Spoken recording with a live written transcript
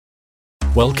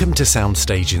Welcome to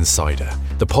Soundstage Insider,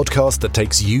 the podcast that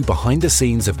takes you behind the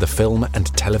scenes of the film and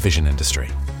television industry.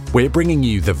 We're bringing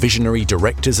you the visionary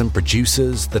directors and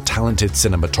producers, the talented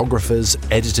cinematographers,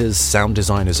 editors, sound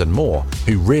designers, and more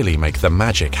who really make the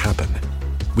magic happen.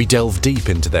 We delve deep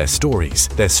into their stories,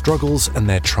 their struggles, and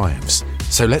their triumphs.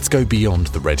 So let's go beyond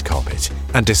the red carpet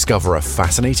and discover a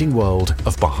fascinating world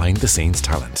of behind-the-scenes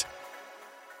talent.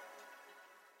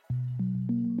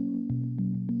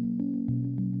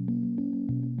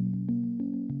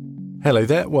 Hello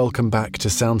there, welcome back to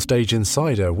Soundstage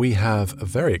Insider. We have a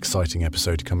very exciting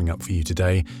episode coming up for you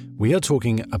today. We are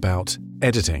talking about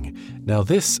editing. Now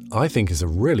this, I think, is a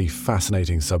really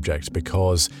fascinating subject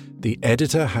because the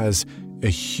editor has a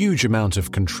huge amount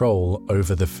of control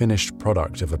over the finished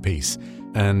product of a piece.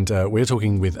 And we're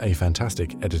talking with a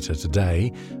fantastic editor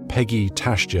today, Peggy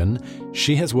Tachdjian.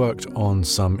 She has worked on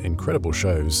some incredible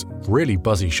shows, really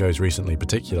buzzy shows recently,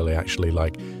 particularly actually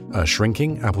like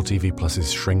Shrinking, Apple TV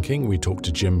Plus's Shrinking. We talked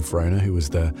to Jim Frona, who was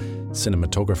the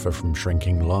cinematographer from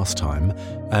Shrinking last time.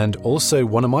 And also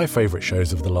one of my favourite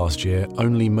shows of the last year,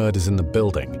 Only Murders in the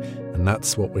Building. And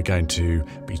that's what we're going to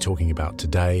be talking about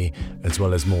today, as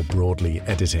well as more broadly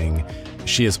editing.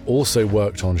 She has also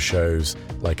worked on shows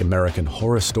like American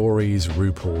Horror Stories,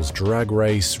 RuPaul's Drag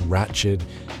Race, Ratched,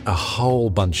 a whole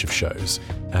bunch of shows,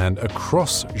 and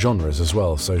across genres as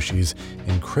well. So she's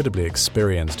incredibly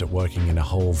experienced at working in a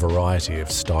whole variety of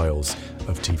styles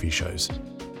of TV shows.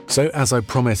 So as I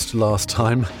promised last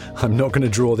time, I'm not going to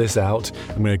draw this out.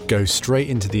 I'm going to go straight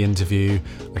into the interview.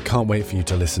 I can't wait for you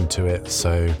to listen to it.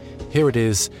 So here it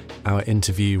is, our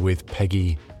interview with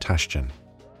Peggy Tachdjian.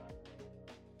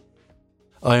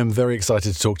 I am very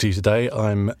excited to talk to you today.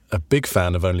 I'm a big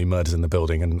fan of Only Murders in the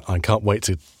Building, and I can't wait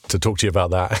to talk to you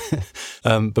about that.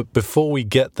 But before we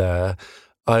get there,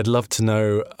 I'd love to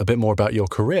know a bit more about your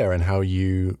career and how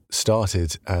you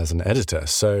started as an editor.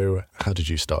 So how did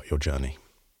you start your journey?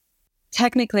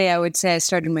 Technically, I would say I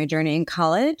started my journey in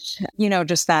college,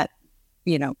 just that,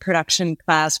 production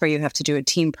class where you have to do a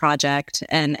team project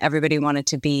and everybody wanted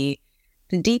to be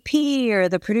the DP or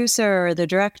the producer or the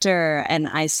director. And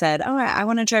I said, I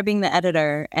want to try being the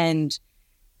editor. And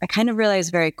I kind of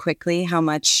realized very quickly how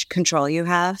much control you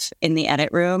have in the edit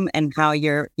room and how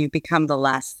you become the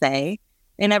last say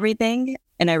in everything.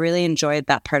 And I really enjoyed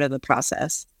that part of the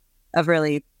process of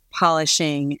really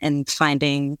polishing and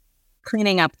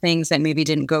cleaning up things that maybe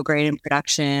didn't go great in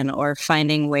production or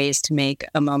finding ways to make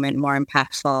a moment more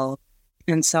impactful.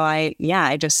 And so I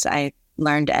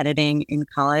learned editing in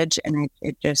college and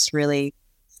it just really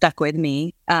stuck with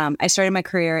me. I started my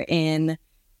career in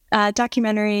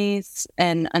documentaries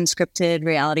and unscripted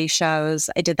reality shows.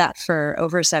 I did that for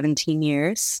over 17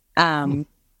 years. But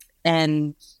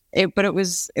it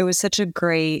was such a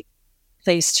great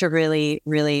place to really,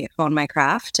 really hone my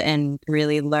craft and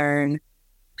really learn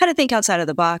how to think outside of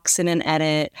the box in an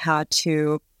edit, how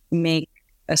to make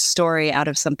a story out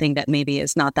of something that maybe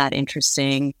is not that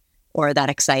interesting or that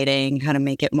exciting, how to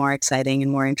make it more exciting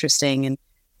and more interesting. And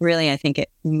really, I think it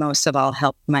most of all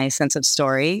helped my sense of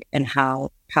story and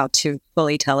how to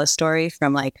fully tell a story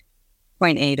from like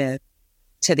point A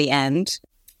to the end.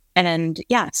 And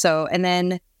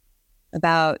then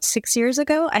about 6 years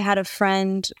ago, I had a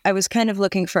friend, I was kind of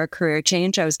looking for a career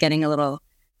change. I was getting a little,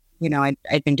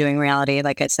 I'd been doing reality,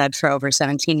 like I said, for over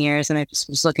 17 years, and I just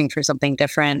was looking for something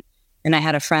different. And I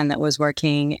had a friend that was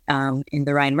working in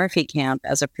the Ryan Murphy camp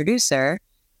as a producer,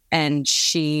 and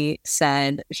she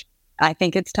said, I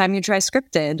think it's time you try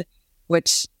scripted,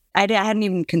 which I hadn't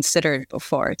even considered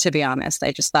before, to be honest.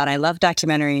 I just thought, I love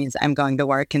documentaries. I'm going to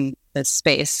work in this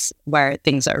space where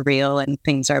things are real and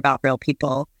things are about real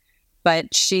people.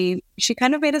 But she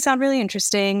kind of made it sound really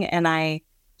interesting, and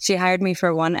she hired me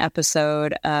for one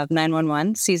episode of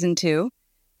 911, season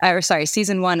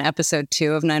 1, episode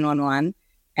 2 of 911.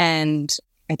 And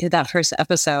I did that first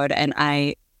episode and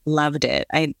I loved it.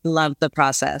 I loved the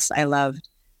process. I loved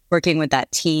working with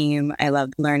that team. I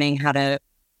loved learning how to,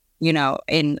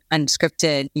 in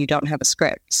unscripted, you don't have a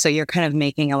script. So you're kind of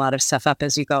making a lot of stuff up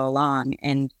as you go along.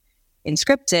 And in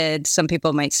scripted, some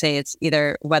people might say it's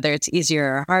either whether it's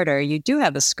easier or harder, you do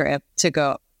have a script to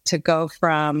go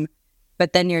from,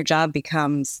 but then your job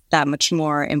becomes that much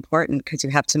more important because you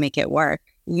have to make it work,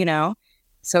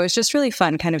 So it's just really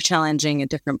fun, kind of challenging a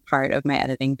different part of my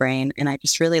editing brain. And I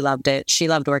just really loved it. She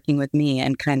loved working with me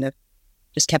and kind of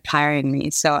just kept hiring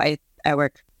me. So I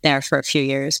worked there for a few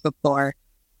years before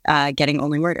getting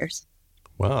Only Murders.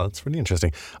 Wow, that's really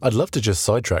interesting. I'd love to just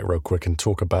sidetrack real quick and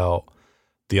talk about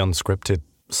the unscripted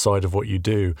side of what you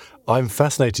do. I'm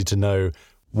fascinated to know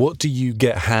What do you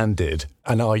get handed?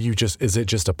 And is it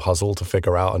just a puzzle to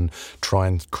figure out and try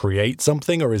and create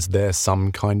something? Or is there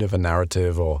some kind of a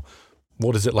narrative, or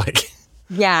what is it like?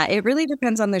 Yeah, it really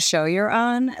depends on the show you're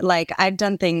on. Like, I've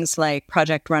done things like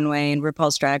Project Runway and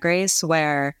RuPaul's Drag Race,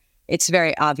 where it's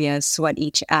very obvious what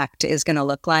each act is going to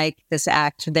look like. This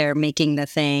act, they're making the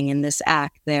thing. In this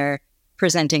act, they're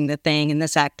presenting the thing. In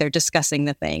this act, they're discussing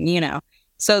the thing,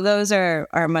 So those are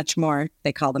much more,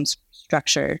 they call them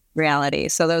structured reality.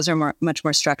 So those are much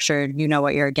more structured. You know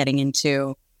what you're getting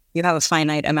into. You have a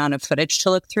finite amount of footage to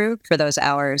look through for those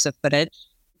hours of footage.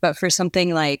 But for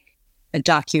something like a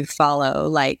docu-follow,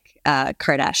 like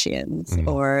Kardashians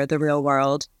or The Real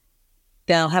World,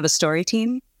 they'll have a story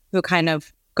team who kind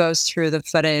of goes through the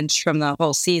footage from the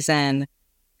whole season,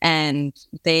 and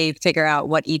they figure out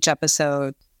what each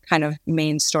episode kind of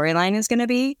main storyline is going to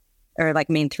be, or like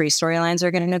main 3 storylines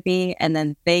are going to be. And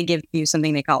then they give you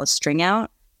something they call a string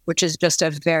out, which is just a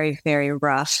very, very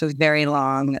rough, very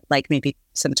long, like maybe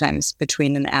sometimes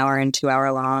between an hour and 2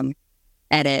 hour long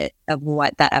edit of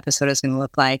what that episode is going to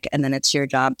look like. And then it's your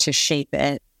job to shape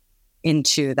it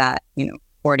into that,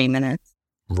 40 minutes.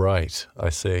 Right. I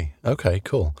see. Okay,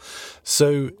 cool.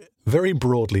 So very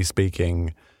broadly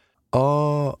speaking,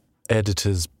 are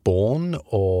editors born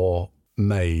or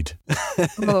made?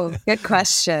 Oh, good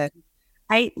question.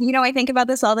 I think about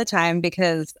this all the time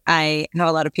because I know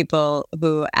a lot of people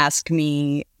who ask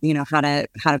me, how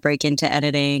to break into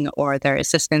editing, or their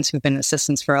assistants who've been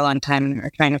assistants for a long time and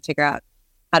are trying to figure out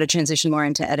how to transition more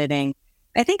into editing.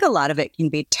 I think a lot of it can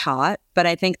be taught, but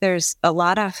I think there's a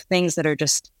lot of things that are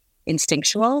just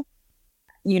instinctual.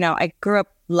 I grew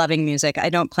up loving music. I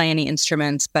don't play any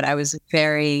instruments, but I was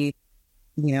very,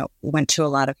 went to a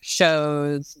lot of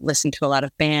shows, listened to a lot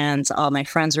of bands. All my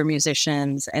friends were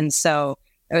musicians. And so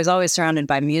I was always surrounded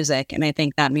by music. And I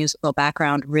think that musical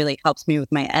background really helps me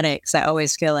with my edits. I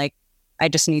always feel like I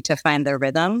just need to find the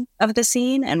rhythm of the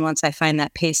scene. And once I find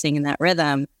that pacing and that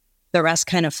rhythm, the rest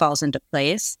kind of falls into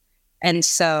place. And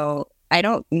so I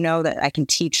don't know that I can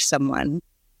teach someone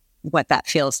what that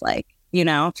feels like.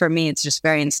 For me, it's just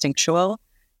very instinctual.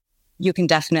 You can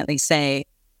definitely say,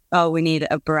 oh, we need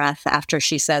a breath after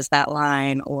she says that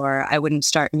line, or I wouldn't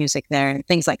start music there,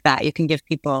 things like that. You can give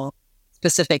people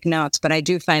specific notes, but I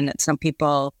do find that some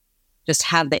people just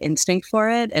have the instinct for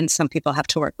it, and some people have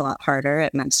to work a lot harder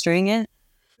at mastering it.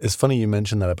 It's funny you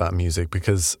mentioned that about music,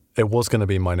 because it was going to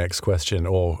be my next question,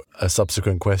 or a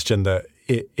subsequent question, that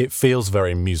it feels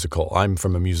very musical. I'm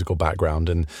from a musical background,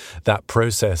 and that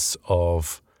process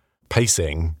of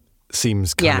pacing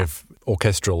seems kind of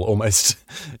orchestral almost.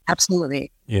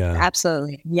 Absolutely. Yeah.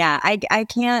 Absolutely. Yeah. I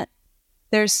can't,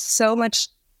 there's so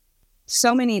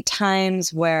many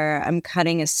times where I'm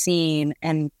cutting a scene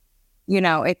and,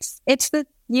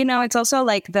 it's also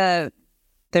like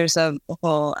there's a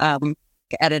whole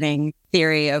editing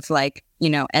theory of like,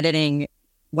 editing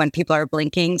when people are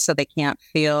blinking so they can't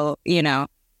feel,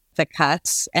 the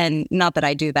cuts. And not that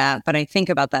I do that, but I think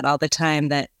about that all the time,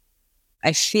 that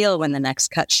I feel when the next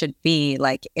cut should be.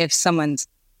 Like, if someone's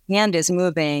hand is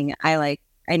moving, I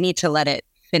need to let it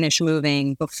finish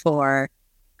moving before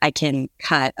I can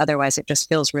cut. Otherwise, it just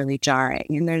feels really jarring.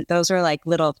 And those are like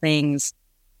little things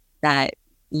that,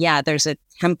 there's a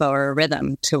tempo or a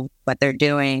rhythm to what they're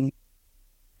doing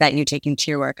that you take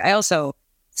into your work. I also,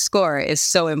 score is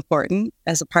so important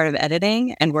as a part of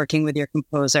editing, and working with your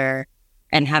composer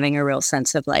and having a real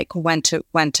sense of like when to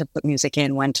put music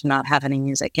in, when to not have any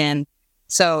music in.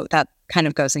 So that kind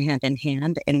of goes hand in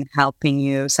hand in helping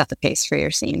you set the pace for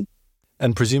your scene.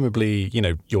 And presumably,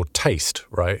 your taste,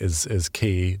 right, is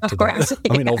key to of course, that.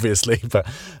 I mean, obviously, but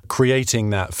creating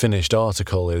that finished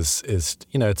article is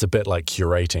it's a bit like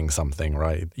curating something,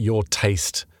 right? Your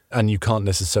taste, and you can't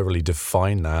necessarily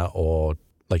define that or,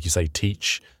 like you say,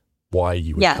 teach why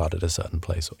you would cut at a certain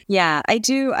place. Yeah, I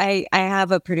do. I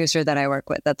have a producer that I work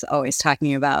with that's always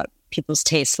talking about people's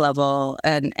taste level.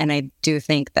 And I do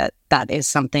think that is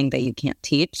something that you can't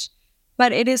teach.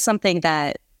 But it is something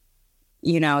that,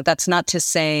 that's not to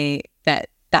say that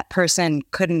that person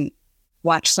couldn't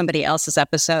watch somebody else's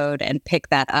episode and pick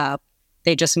that up.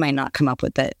 They just might not come up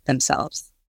with it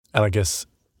themselves. And I guess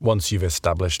once you've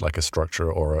established like a structure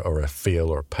or a feel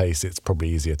or a pace, it's probably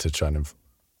easier to kind of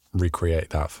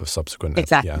recreate that for subsequent.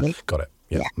 Exactly. Yeah, got it.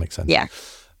 Yeah, makes sense. Yeah.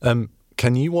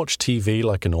 Can you watch TV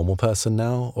like a normal person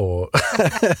now, or?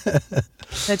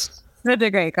 That's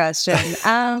a great question.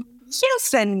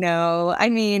 Yes and no. I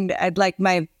mean, I'd like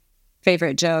my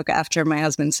favorite joke after my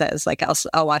husband says, like,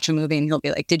 I'll watch a movie and he'll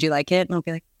be like, "Did you like it?" And I'll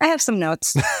be like, "I have some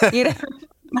notes."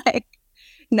 Like,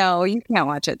 No, you can't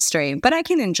watch it straight, but I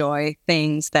can enjoy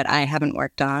things that I haven't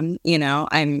worked on.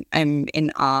 I'm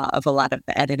in awe of a lot of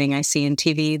the editing I see in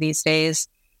TV these days.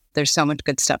 There's so much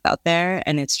good stuff out there,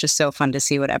 and it's just so fun to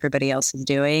see what everybody else is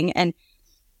doing. And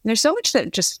there's so much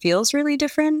that just feels really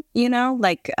different,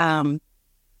 like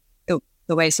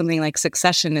the way something like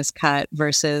Succession is cut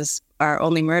versus Our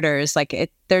Only Murders.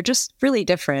 They're just really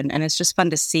different, and it's just fun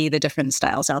to see the different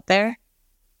styles out there.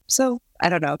 So I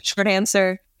don't know. Short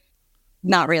answer,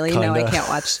 not really. Kinda. No, I can't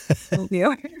watch the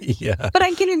movie. Yeah. But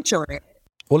I can enjoy it.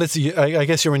 Well, I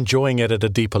guess you're enjoying it at a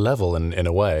deeper level in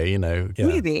a way, Yeah.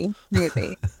 Maybe.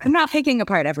 I'm not picking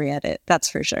apart every edit, that's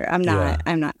for sure. I'm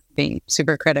not being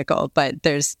super critical, but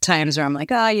there's times where I'm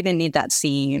like, oh, you didn't need that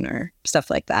scene or stuff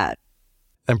like that.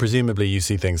 And presumably you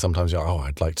see things sometimes you're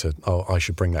I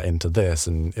should bring that into this,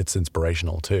 and it's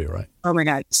inspirational too, right? Oh my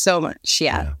God, so much.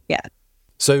 Yeah.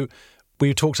 So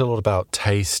we talked a lot about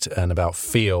taste and about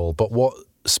feel, but what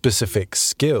specific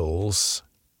skills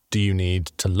do you need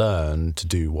to learn to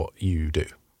do what you do?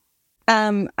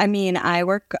 I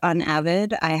work on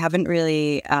Avid. I haven't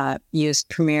really used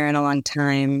Premiere in a long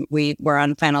time. We were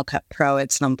on Final Cut Pro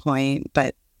at some point,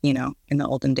 but, in the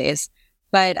olden days.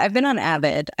 But I've been on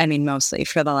Avid, mostly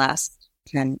for the last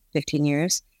 10, 15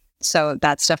 years. So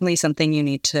that's definitely something you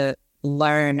need to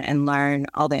learn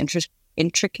all the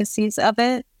intricacies of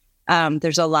it.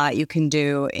 There's a lot you can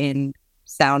do in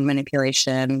sound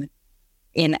manipulation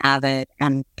in Avid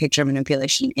and picture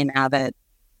manipulation in Avid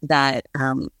that,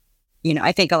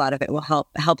 I think a lot of it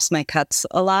helps my cuts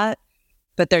a lot.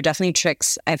 But there are definitely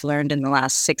tricks I've learned in the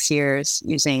last 6 years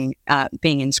using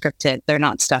being in scripted. They're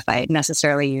not stuff I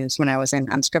necessarily used when I was in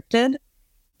unscripted.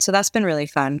 So that's been really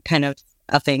fun, kind of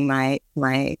upping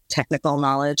my technical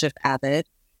knowledge of Avid.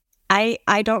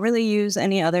 I don't really use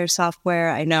any other software.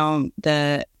 I know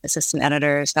the assistant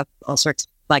editors have all sorts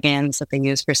of plugins that they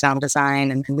use for sound design,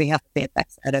 and we have the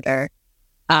VFX editor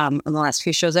on the last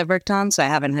few shows I've worked on, so I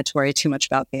haven't had to worry too much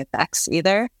about VFX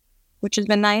either, which has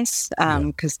been nice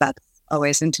because that's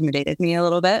always intimidated me a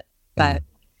little bit. But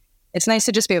it's nice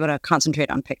to just be able to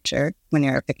concentrate on picture when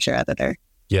you're a picture editor.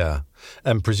 Yeah,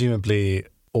 and presumably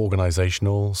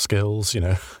organizational skills,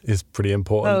 is pretty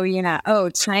important. Oh, yeah. Oh,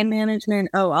 time management.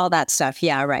 Oh, all that stuff.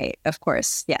 Yeah, right. Of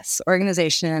course. Yes.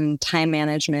 Organization, time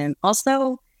management.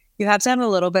 Also, you have to have a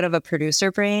little bit of a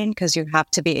producer brain because you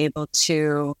have to be able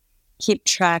to keep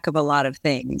track of a lot of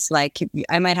things. Like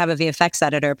I might have a VFX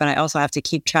editor, but I also have to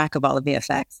keep track of all the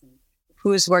VFX.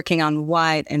 Who's working on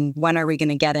what and when are we going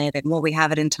to get it? And will we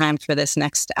have it in time for this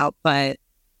next output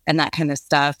and that kind of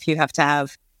stuff? You have to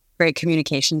have great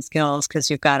communication skills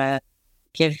because you've got to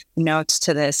give notes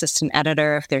to the assistant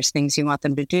editor. If there's things you want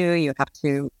them to do, you have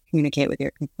to communicate with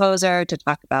your composer to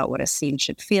talk about what a scene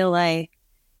should feel like.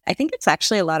 I think it's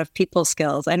actually a lot of people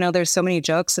skills. I know there's so many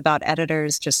jokes about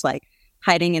editors just like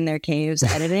hiding in their caves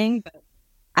editing, but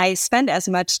I spend as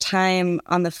much time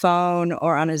on the phone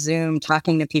or on a Zoom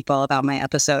talking to people about my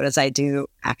episode as I do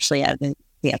actually editing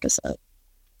the episode.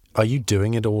 Are you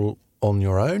doing it all on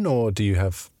your own, or do you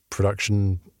have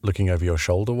production looking over your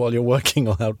shoulder while you're working,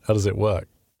 or how does it work?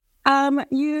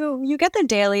 You get the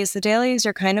dailies. The dailies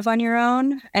are kind of on your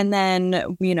own. And then,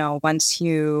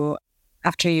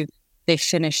 after they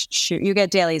finish you get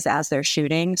dailies as they're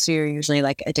shooting. So you're usually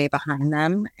like a day behind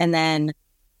them. And then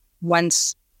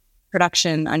once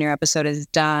production on your episode is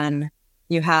done,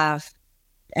 you have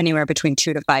anywhere between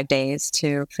 2 to 5 days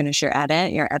to finish your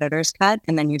editor's cut,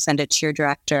 and then you send it to your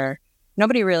director.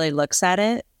 Nobody really looks at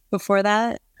it before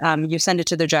that. You send it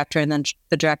to the director, and then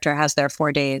the director has their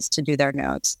 4 days to do their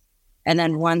notes. And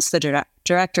then once the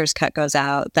director's cut goes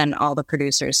out, then all the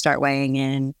producers start weighing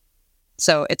in.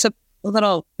 So it's a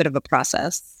little bit of a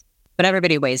process, but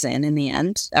everybody weighs in the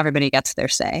end. Everybody gets their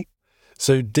say.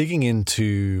 So digging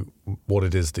into what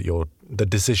it is that the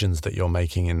decisions that you're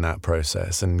making in that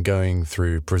process and going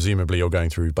through, presumably you're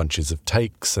going through bunches of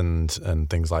takes and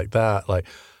things like that. Like,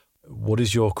 what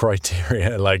is your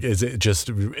criteria? Like, is it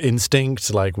just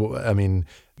instinct? Like,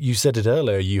 you said it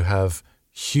earlier, you have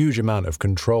huge amount of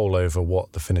control over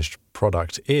what the finished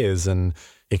product is, and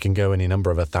it can go any number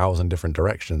of 1,000 different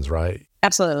directions, right?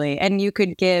 Absolutely. And you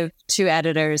could give 2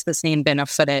 editors the same bin of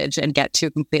footage and get 2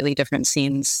 completely different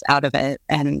scenes out of it.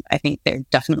 And I think they've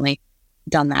definitely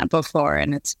done that before,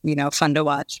 and it's, fun to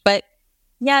watch. But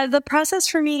yeah, the process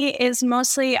for me is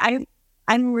mostly,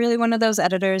 I'm really one of those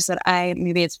editors that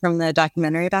maybe it's from the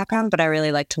documentary background, but I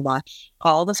really like to watch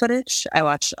all the footage. I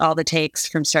watch all the takes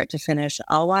from start to finish.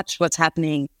 I'll watch what's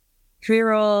happening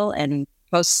pre-roll and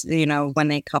post, when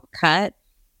they cut,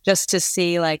 just to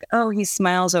see like, oh, he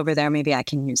smiles over there. Maybe I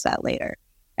can use that later.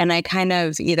 And I kind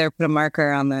of either put a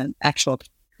marker on the actual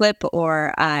clip,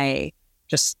 or I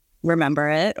just remember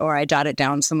it or I jot it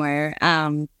down somewhere.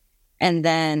 And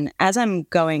then as I'm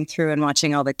going through and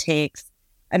watching all the takes,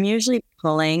 I'm usually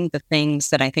pulling the things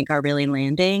that I think are really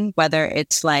landing, whether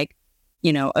it's like,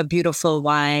 a beautiful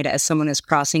wide as someone is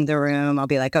crossing the room. I'll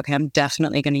be like, okay, I'm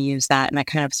definitely going to use that. And I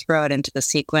kind of throw it into the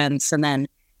sequence. And then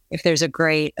if there's a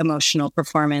great emotional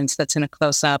performance that's in a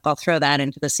close-up, I'll throw that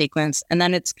into the sequence. And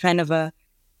then it's kind of a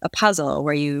puzzle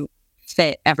where you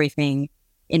fit everything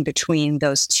in between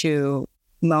those two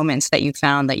moments that you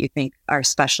found that you think are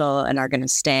special and are going to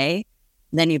stay.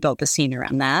 Then you build the scene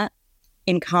around that.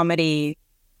 In comedy,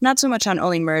 not so much on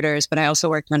Only Murders, but I also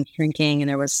worked on Shrinking, and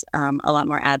there was a lot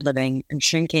more ad-libbing in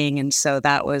Shrinking. And so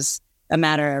that was a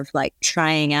matter of like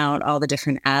trying out all the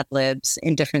different ad-libs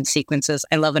in different sequences.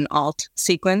 I love an alt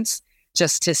sequence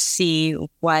just to see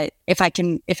what, if I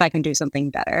can do something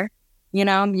better.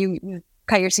 You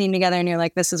cut your scene together and you're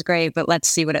like, this is great, but let's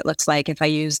see what it looks like if I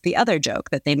use the other joke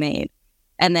that they made.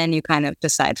 And then you kind of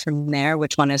decide from there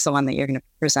which one is the one that you're going to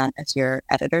present as your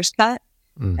editor's cut.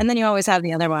 And then you always have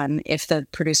the other one if the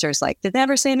producer's like, did they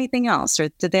ever say anything else? Or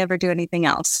did they ever do anything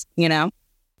else?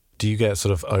 Do you get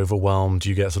sort of overwhelmed? Do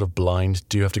you get sort of blind?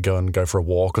 Do you have to go for a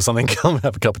walk or something? Come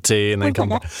have a cup of tea and then come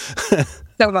back?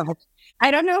 So much.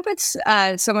 I don't know if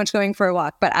it's so much going for a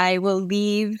walk, but I will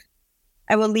leave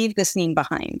the scene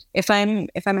behind. If I'm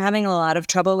having a lot of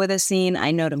trouble with a scene,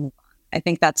 I know to move on. I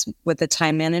think that's with the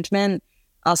time management.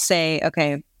 I'll say,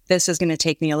 okay, this is going to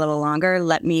take me a little longer.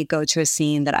 Let me go to a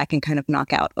scene that I can kind of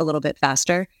knock out a little bit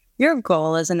faster. Your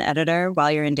goal as an editor while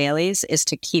you're in dailies is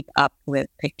to keep up with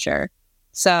picture.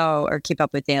 Or keep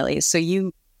up with dailies. So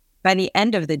by the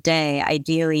end of the day,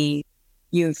 ideally,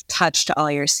 you've touched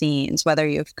all your scenes, whether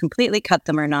you've completely cut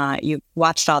them or not. You've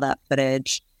watched all that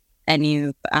footage and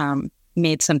you've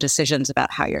made some decisions about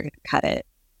how you're going to cut it.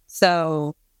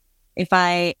 So if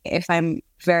I'm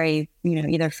very,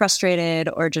 either frustrated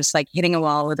or just like hitting a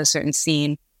wall with a certain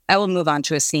scene, I will move on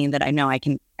to a scene that I know I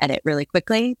can edit really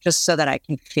quickly just so that I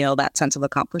can feel that sense of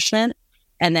accomplishment.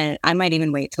 And then I might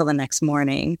even wait till the next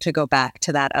morning to go back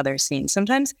to that other scene.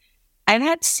 Sometimes I've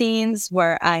had scenes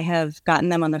where I have gotten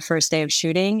them on the first day of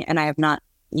shooting and I have not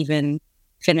even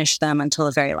finished them until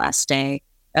the very last day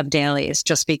of dailies,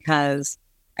 just because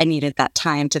I needed that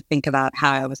time to think about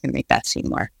how I was going to make that scene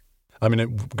work. I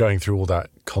mean, going through all that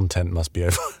content must be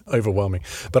overwhelming.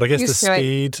 But I guess the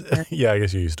speed, yeah, I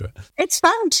guess you're used to it. It's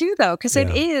fun too, though, because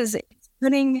it's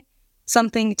putting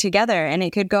something together and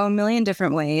it could go a million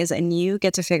different ways and you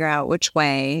get to figure out which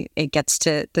way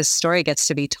the story gets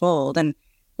to be told. And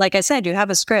like I said, you have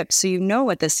a script, so you know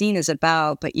what the scene is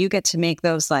about, but you get to make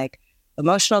those like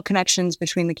emotional connections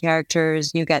between the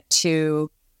characters. You get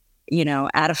to,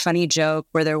 add a funny joke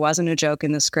where there wasn't a joke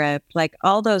in the script. Like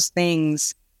all those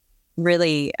things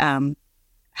really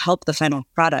help the final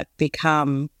product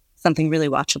become something really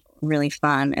watchable, really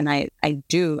fun. And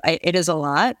it is a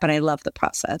lot, but I love the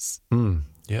process.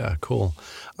 Yeah, cool.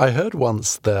 I heard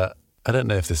once that, I don't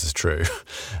know if this is true,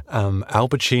 Al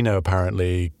Pacino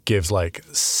apparently gives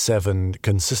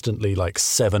consistently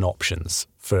seven options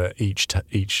for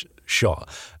each shot.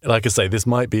 Like I say, this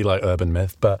might be like urban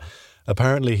myth, but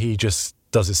apparently he just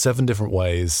does it 7 different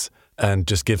ways and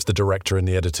just gives the director and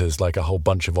the editors like a whole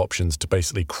bunch of options to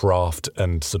basically craft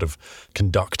and sort of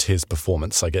conduct his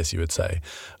performance, I guess you would say.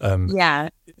 Yeah.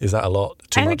 Is that a lot?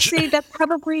 Too much? I would say that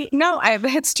probably, no,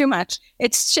 it's too much.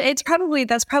 That's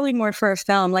probably more for a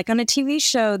film. Like on a TV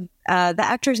show, the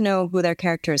actors know who their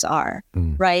characters are,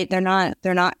 right? They're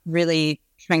not really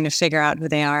trying to figure out who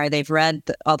they are. They've read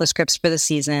all the scripts for the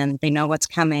season. They know what's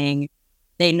coming.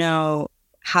 They know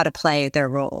how to play their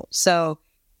role. So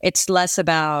it's less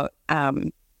about,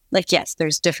 yes,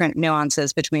 there's different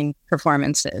nuances between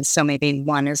performances. So maybe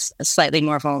one is slightly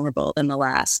more vulnerable than the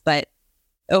last, but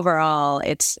overall,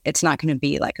 it's not going to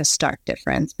be like a stark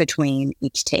difference between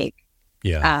each take.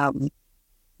 Yeah.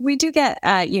 We do get,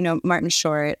 Martin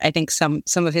Short, I think some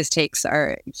of his takes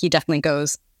he definitely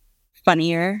goes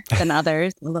funnier than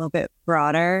others, a little bit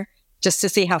broader, just to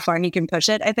see how far he can push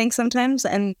it, I think sometimes.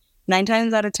 And 9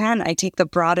 times out of 10, I take the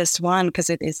broadest one because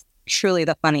it is truly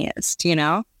the funniest,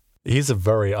 He's a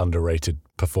very underrated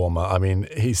performer. I mean,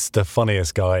 he's the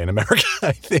funniest guy in America.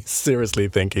 I seriously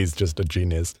think he's just a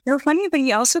genius. They're funny, but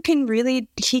he also can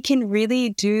really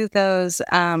do those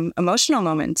emotional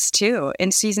moments too.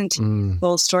 In season 2,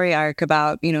 whole story arc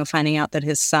about, finding out that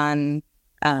his son,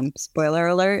 spoiler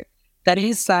alert, that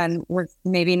his son was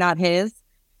maybe not his.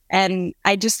 And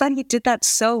I just thought he did that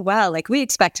so well. Like we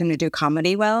expect him to do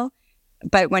comedy well,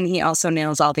 but when he also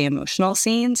nails all the emotional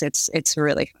scenes, it's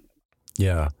really fun.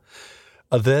 Yeah.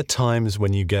 Are there times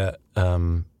when you get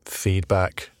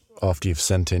feedback after you've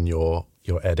sent in your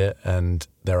your edit and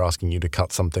they're asking you to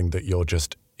cut something that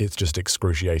it's just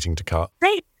excruciating to cut?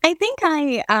 I think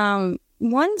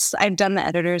once I've done the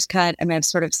editor's cut, I've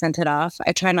sort of sent it off.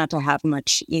 I try not to have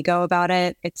much ego about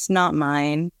it. It's not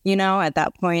mine. At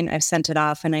that point, I've sent it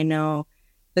off and I know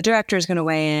the director is going to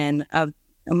weigh in, a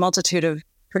multitude of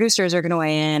producers are going to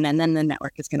weigh in, and then the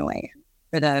network is going to weigh in,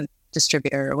 or the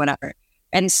distributor or whatever.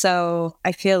 And so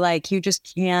I feel like you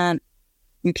can't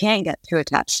get too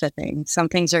attached to things. Some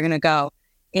things are going to go.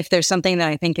 If there's something that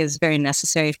I think is very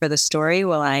necessary for the story,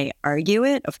 will I argue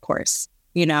it? Of course,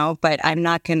 but I'm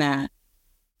not going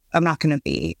to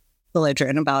be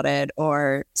belligerent about it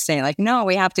or say like, no,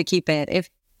 we have to keep it. If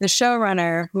the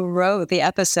showrunner who wrote the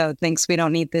episode thinks we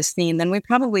don't need this scene, then we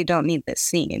probably don't need this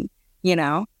scene,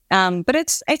 But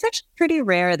it's actually pretty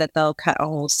rare that they'll cut a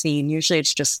whole scene. Usually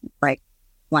it's just like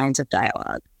lines of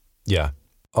dialogue. Yeah.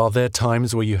 Are there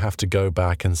times where you have to go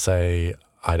back and say,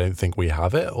 I don't think we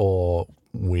have it, or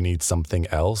we need something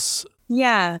else?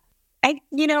 Yeah.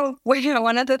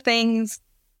 One of the things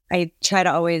I try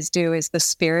to always do is the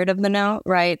spirit of the note,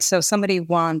 right? So somebody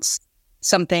wants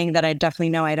something that I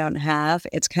definitely know I don't have.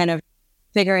 It's kind of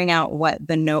figuring out what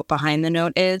the note behind the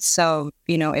note is. So,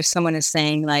 if someone is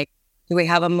saying like, do we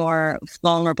have a more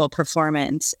vulnerable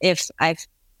performance? If I've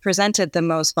presented the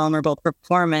most vulnerable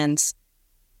performance,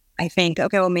 I think,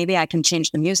 okay, well, maybe I can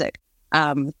change the music,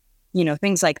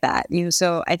 things like that.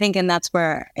 So I think, and that's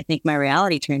where I think my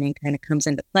reality training kind of comes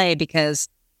into play, because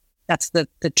that's the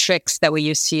tricks that we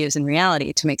used to use in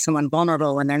reality to make someone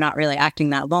vulnerable when they're not really acting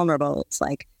that vulnerable. It's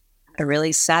like a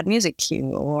really sad music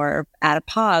cue or add a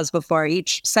pause before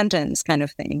each sentence kind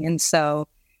of thing. And so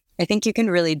I think you can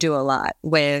really do a lot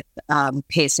with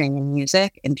pacing and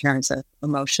music in terms of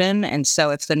emotion. And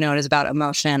so if the note is about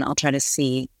emotion, I'll try to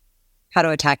see how to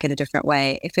attack it a different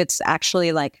way. If it's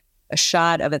actually like a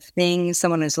shot of a thing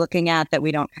someone is looking at that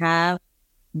we don't have,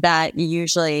 that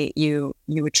usually you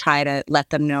would try to let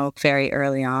them know very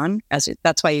early on.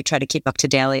 That's why you try to keep up to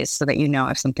dailies, so that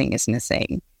if something is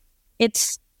missing.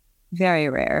 It's very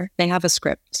rare. They have a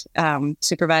script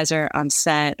supervisor on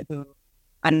set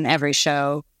on every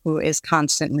show who is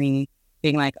constantly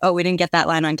being like, oh, we didn't get that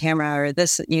line on camera, or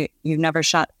this, you've never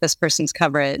shot this person's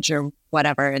coverage or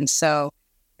whatever. And so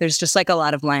there's just like a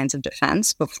lot of lines of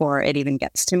defense before it even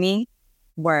gets to me,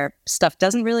 where stuff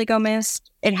doesn't really go missed.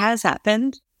 It has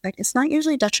happened, but it's not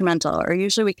usually detrimental, or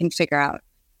usually we can figure out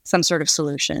some sort of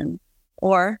solution.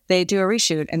 Or they do a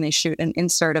reshoot and they shoot an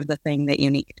insert of the thing that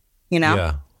you need,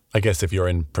 Yeah. I guess if you're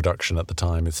in production at the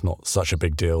time, it's not such a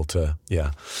big deal to,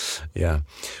 yeah. A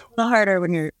little harder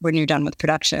when you're done with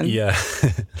production. Yeah.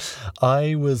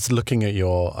 I was looking at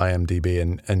your IMDb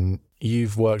and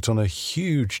you've worked on a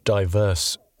huge,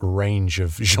 diverse range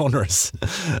of genres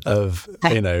of,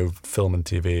 film and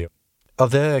TV. Are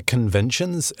there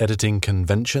editing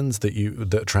conventions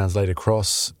that translate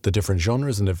across the different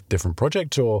genres and of different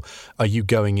projects, or are you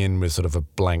going in with sort of a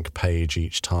blank page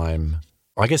each time?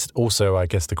 I guess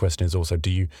the question is also,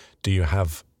 do you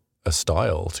have a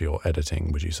style to your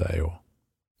editing, would you say? Or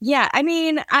yeah, I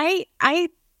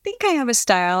think I have a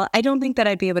style. I don't think that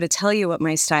I'd be able to tell you what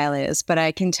my style is, but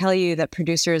I can tell you that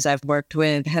producers I've worked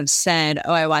with have said,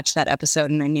 oh, I watched that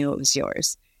episode and I knew it was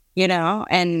yours,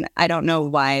 and I don't know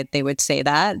why they would say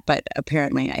that, but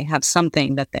apparently I have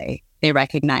something that they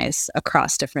recognize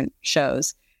across different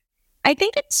shows. I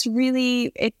think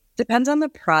it depends on the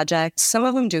project. Some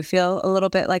of them do feel a little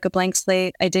bit like a blank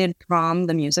slate. I did Prom,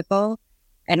 the musical,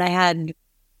 and I had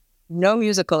no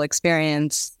musical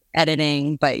experience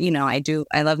editing, but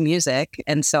I love music.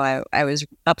 And so I was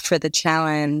up for the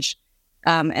challenge.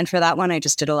 And for that one, I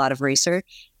just did a lot of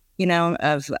research,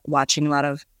 of watching a lot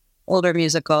of older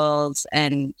musicals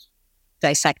and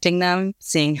dissecting them,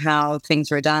 seeing how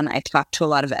things were done. I talked to a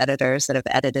lot of editors that have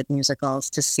edited musicals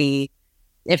to see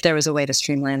if there was a way to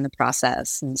streamline the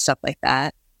process and stuff like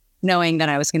that, knowing that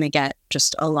I was going to get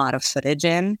just a lot of footage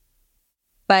in.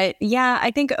 But yeah,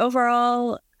 I think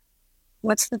overall,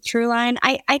 what's the through line?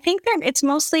 I think that it's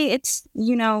mostly,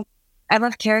 I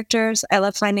love characters. I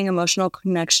love finding emotional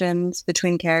connections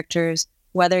between characters,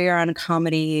 whether you're on a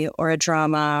comedy or a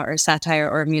drama or satire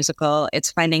or a musical.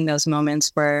 It's finding those moments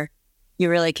where you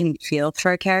really can feel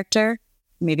for a character.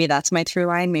 Maybe that's my through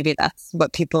line. Maybe that's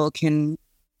what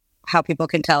how people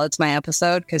can tell it's my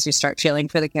episode, because you start feeling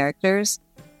for the characters.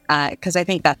 Because I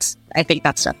think that's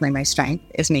definitely my strength,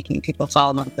 is making people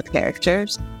fall in love with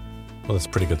characters. Well, that's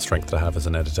pretty good strength to have as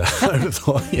an editor. I would have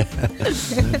thought, yeah.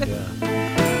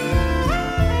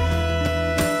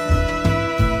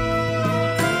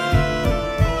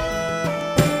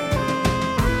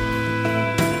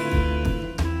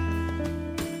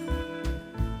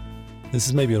 This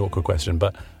is maybe an awkward question,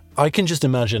 but I can just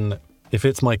imagine if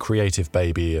it's my creative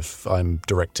baby, if I'm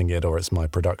directing it or it's my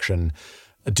production,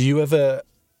 do you ever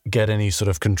get any sort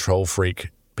of control freak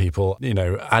people,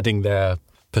 adding their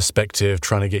perspective,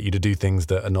 trying to get you to do things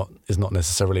that is not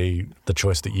necessarily the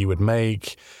choice that you would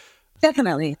make?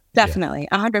 Definitely.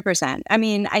 100%. I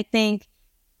mean, I think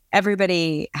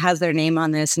everybody has their name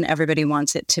on this and everybody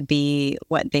wants it to be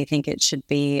what they think it should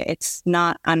be. It's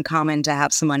not uncommon to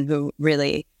have someone who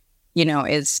really,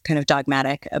 is kind of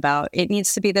dogmatic about it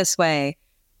needs to be this way.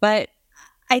 But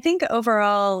I think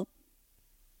overall,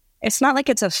 it's not like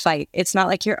it's a fight. It's not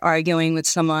like you're arguing with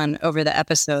someone over the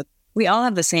episode. We all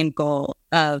have the same goal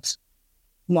of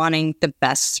wanting the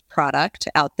best product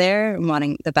out there,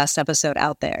 wanting the best episode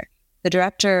out there. The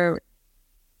director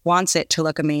wants it to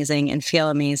look amazing and feel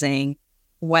amazing,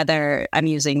 whether I'm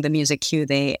using the music cue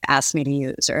they asked me to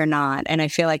use or not. And I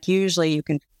feel like usually you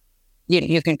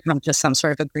can come to some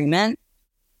sort of agreement.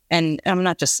 And I'm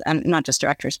not just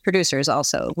directors, producers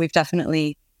also. We've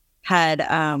definitely had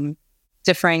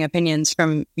differing opinions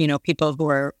from people who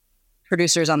are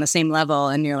producers on the same level,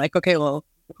 and you're like, okay, well,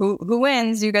 who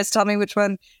wins? You guys tell me which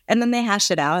one, and then they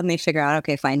hash it out and they figure out,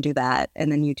 okay, fine, do that,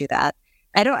 and then you do that.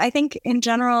 I think in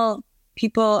general,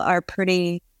 people are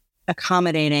pretty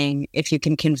accommodating if you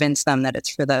can convince them that it's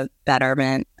for the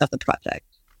betterment of the project.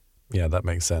 Yeah, that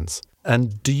makes sense.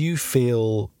 And do you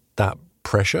feel that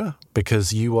pressure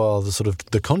because you are the sort of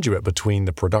the conduit between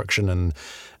the production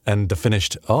and the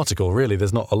finished article? Really,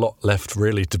 there's not a lot left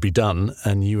really to be done,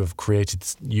 and you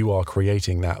are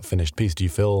creating that finished piece. Do you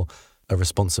feel a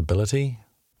responsibility?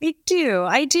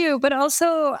 I do, but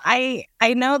also I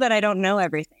know that I don't know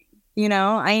everything.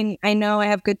 I know I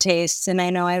have good tastes, and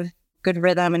I know I have good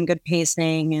rhythm and good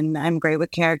pacing, and I'm great with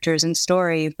characters and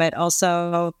story, but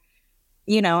also,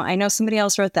 I know somebody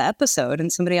else wrote the episode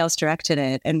and somebody else directed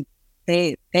it, and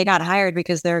they got hired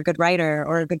because they're a good writer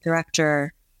or a good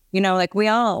director. Like we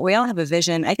all have a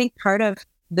vision. I think part of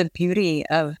the beauty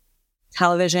of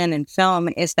television and film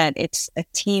is that it's a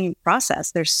team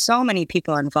process. There's so many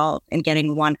people involved in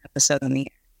getting one episode on the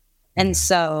air. And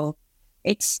so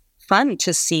it's fun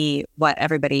to see what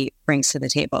everybody brings to the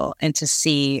table and to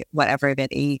see what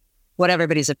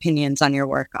everybody's opinions on your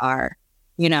work are,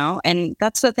 and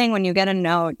that's the thing when you get a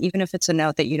note, even if it's a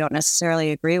note that you don't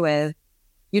necessarily agree with,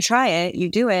 you try it, you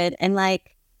do it. And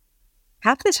like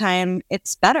half the time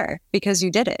it's better because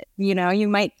you did it. You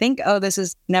might think, oh, this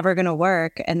is never going to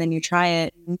work. And then you try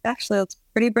it. And actually, it's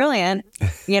pretty brilliant,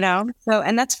 So,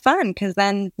 and that's fun because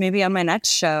then maybe on my next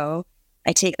show,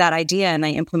 I take that idea and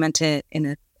I implement it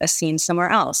in a scene somewhere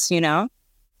else, So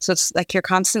it's like you're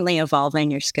constantly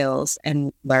evolving your skills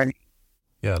and learning.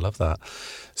 Yeah, I love that.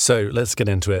 So let's get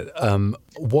into it.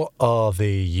 What are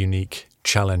the unique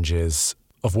challenges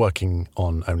of working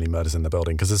on Only Murders in the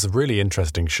Building? Because it's a really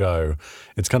interesting show.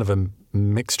 It's kind of a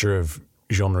mixture of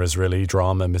genres, really: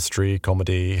 drama, mystery,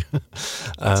 comedy.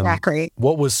 Exactly.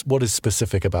 What is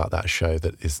specific about that show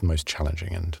that is the most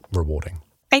challenging and rewarding?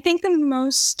 I think the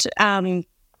most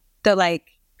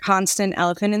constant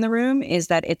elephant in the room is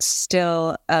that it's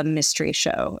still a mystery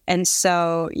show, and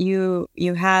so you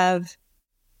have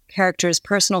characters'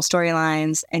 personal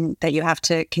storylines and that you have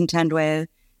to contend with.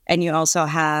 And you also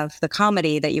have the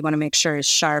comedy that you want to make sure is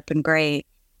sharp and great.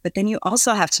 But then you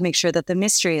also have to make sure that the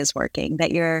mystery is working,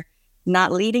 that you're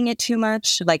not leading it too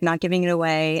much, like not giving it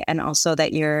away, and also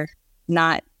that you're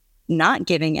not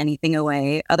giving anything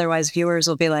away. Otherwise, viewers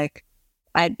will be like,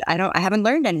 I haven't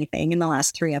learned anything in the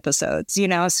last 3 episodes,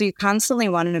 So you constantly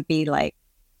want to be like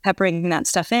peppering that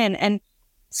stuff in. And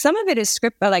some of it is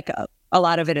a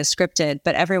lot of it is scripted,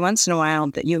 but every once in a while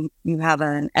that you have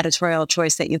an editorial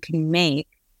choice that you can make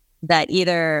that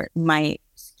either might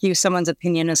skew someone's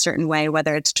opinion a certain way,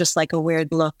 whether it's just like a weird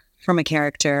look from a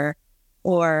character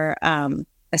or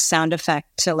a sound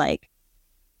effect to like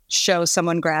show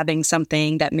someone grabbing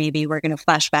something that maybe we're going to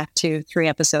flash back to 3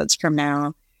 episodes from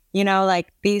now.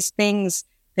 Like these things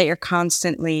that you're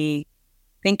constantly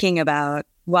thinking about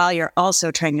while you're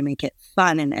also trying to make it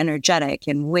fun and energetic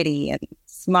and witty and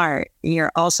smart.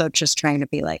 You're also just trying to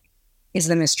be like, is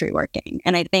the mystery working?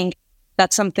 And I think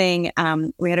that's something,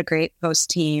 we had a great post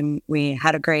team. We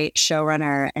had a great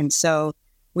showrunner. And so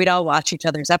we'd all watch each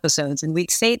other's episodes and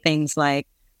we'd say things like,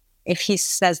 if he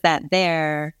says that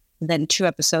there, then 2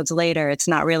 episodes later, it's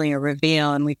not really a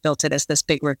reveal. And we built it as this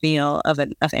big reveal of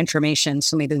information.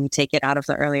 So maybe we take it out of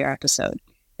the earlier episode.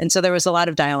 And so there was a lot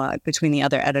of dialogue between the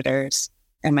other editors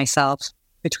and myself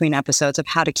between episodes of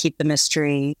how to keep the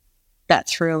mystery, that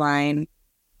through line,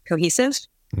 cohesive.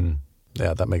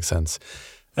 Yeah, that makes sense.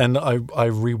 And I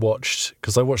rewatched,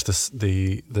 because I watched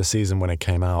the season when it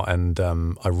came out, and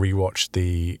I rewatched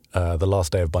the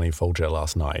last day of Bunny Folger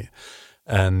last night,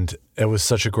 and it was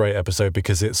such a great episode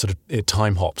because it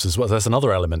time hops as well. That's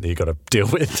another element that you got to deal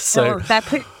with. So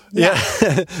yeah.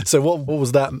 So what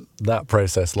was that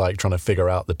process like, trying to figure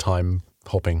out the time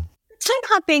hopping? Time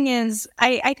hopping is,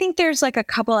 I think there's like a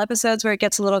couple episodes where it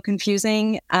gets a little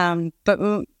confusing, but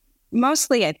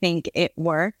mostly I think it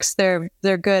works. They're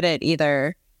good at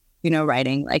either,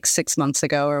 writing like 6 months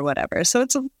ago or whatever. So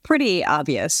it's pretty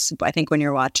obvious, I think, when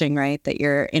you're watching, right, that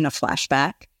you're in a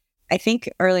flashback. I think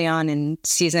early on in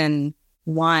season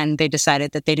 1, they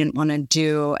decided that they didn't want to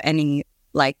do any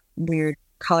like weird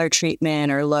color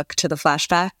treatment or look to the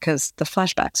flashback, because the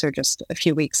flashbacks are just a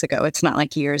few weeks ago. It's not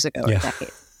like years ago or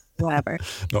decades, whatever.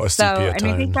 Not a sepia tone.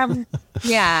 I think that was,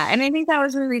 and I think that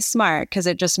was really smart, because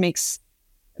it just makes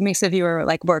the viewer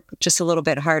like work just a little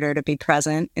bit harder to be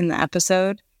present in the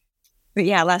episode. But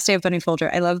yeah, Last Day of Bunny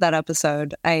Folger, I love that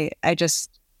episode. I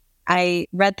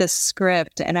read the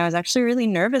script and I was actually really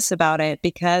nervous about it,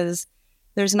 because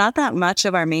there's not that much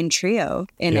of our main trio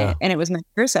in it. And it was my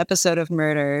first episode of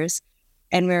Murders.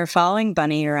 And we were following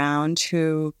Bunny around,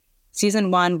 who season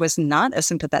 1 was not a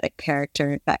sympathetic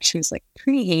character. In fact, she was like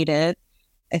pretty hated.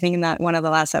 I think in that one of the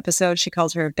last episodes, she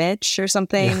calls her a bitch or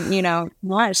something,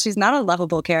 she's not a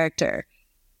lovable character.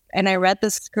 And I read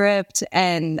the script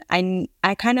and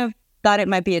I kind of thought it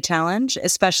might be a challenge,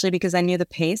 especially because I knew the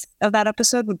pace of that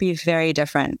episode would be very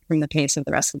different from the pace of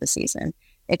the rest of the season.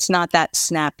 It's not that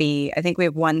snappy. I think we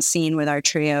have one scene with our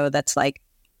trio that's like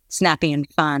snappy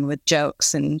and fun with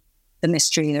jokes and the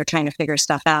mystery. They're trying to figure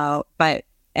stuff out.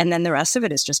 And then the rest of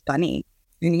it is just Bunny.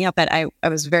 But I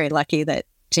was very lucky that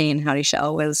Jane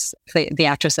Howdy-Shell was the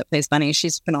actress that plays Bunny.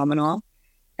 She's phenomenal.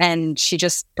 And she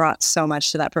just brought so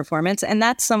much to that performance. And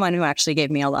that's someone who actually gave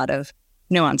me a lot of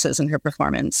nuances in her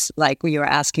performance. Like we were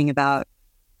asking about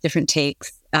different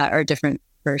takes or different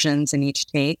versions in each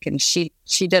take. And she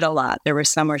did a lot. There were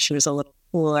some where she was a little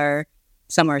cooler,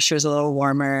 some where she was a little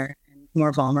warmer and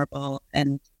more vulnerable.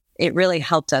 And it really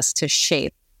helped us to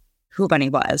shape who Bunny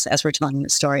was as we're telling the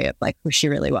story of like who she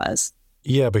really was.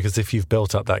 Yeah, because if you've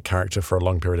built up that character for a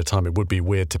long period of time, it would be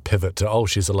weird to pivot to,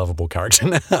 she's a lovable character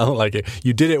now. Like,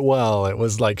 you did it well. It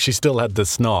was like she still had the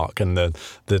snark and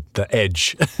the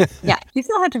edge. Yeah, you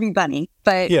still had to be Bunny,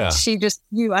 but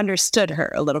you understood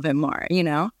her a little bit more,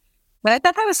 But I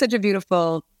thought that was such a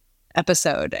beautiful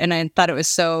episode. And I thought it was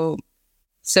so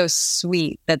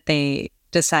sweet that they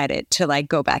decided to like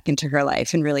go back into her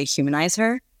life and really humanize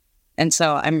her. And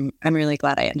so I'm really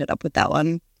glad I ended up with that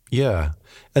one. Yeah.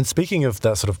 And speaking of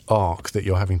that sort of arc that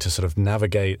you're having to sort of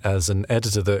navigate as an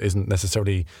editor that isn't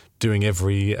necessarily doing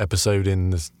every episode in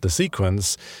the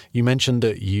sequence, you mentioned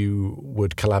that you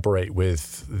would collaborate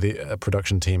with the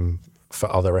production team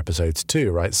for other episodes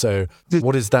too, right? So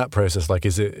what is that process like?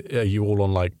 Are you all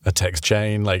on like a text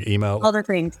chain, like email? All the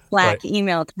things, Slack,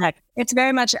 email, text. It's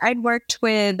very much, I'd worked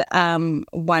with two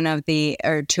of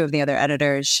the other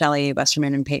editors, Shelley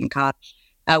Westerman and Peyton Koch.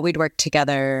 We'd worked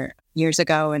together years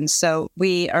ago. And so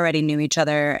we already knew each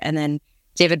other. And then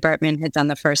David Bertman had done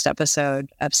the first episode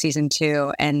of season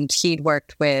 2, and he'd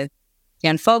worked with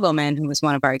Dan Fogelman, who was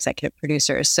one of our executive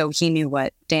producers. So he knew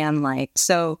what Dan liked.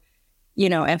 So,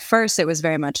 at first it was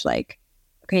very much like,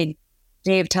 okay,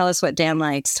 Dave, tell us what Dan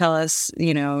likes. Tell us,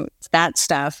 that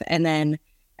stuff. And then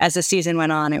as the season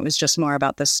went on, it was just more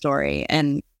about the story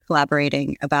and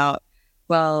collaborating about,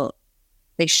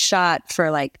 they shot for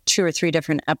like 2 or 3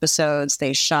 different episodes.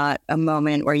 They shot a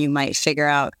moment where you might figure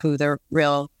out who the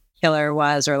real killer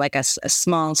was, or like a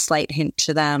small slight hint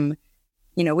to them.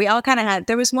 We all kind of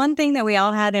there was one thing that we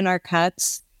all had in our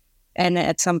cuts. And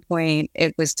at some point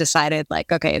it was decided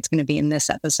like, okay, it's going to be in this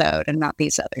episode and not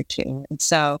these other 2. And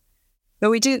so,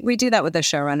 but we do that with the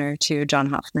showrunner too, John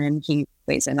Hoffman. He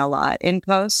weighs in a lot in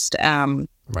post.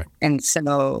 Right. And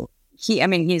so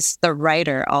he's the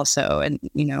writer also, and,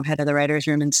 head of the writer's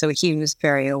room. And so he was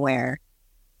very aware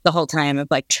the whole time of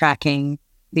like tracking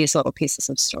these little pieces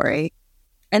of story.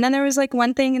 And then there was like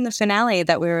one thing in the finale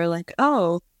that we were like,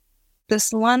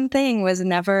 this one thing was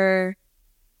never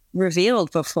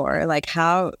revealed before. Like,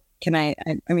 how can I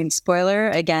mean, spoiler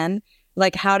again,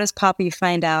 like, how does Poppy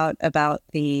find out about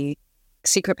the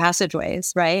secret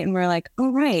passageways, right? And we're like,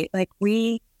 oh, right. Like,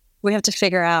 we have to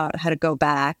figure out how to go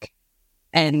back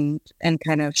and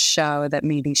kind of show that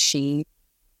maybe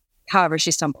however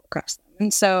she stumbled across them.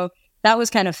 And so that was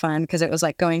kind of fun, because it was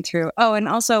like going through, and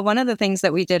also one of the things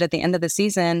that we did at the end of the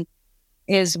season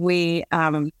is we,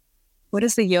 what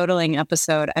is the yodeling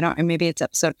episode? Maybe it's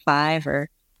episode 5 or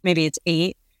maybe it's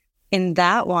 8. In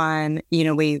that one,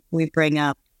 we bring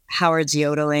up Howard's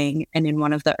yodeling. And in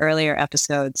one of the earlier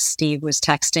episodes, Steve was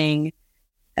texting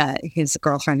his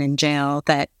girlfriend in jail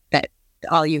that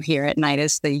all you hear at night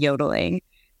is the yodeling.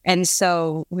 And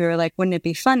so we were like, wouldn't it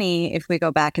be funny if we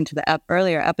go back into the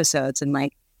earlier episodes and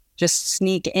like just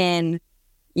sneak in,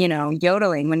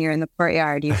 yodeling when you're in the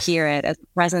courtyard, you hear it as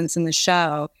a presence in the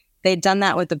show. They'd done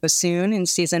that with the bassoon in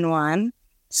season 1.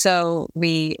 So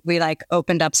we like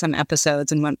opened up some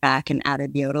episodes and went back and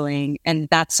added yodeling. And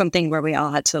that's something where we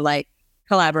all had to like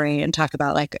collaborate and talk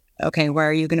about like, okay, where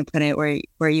are you going to put it? Where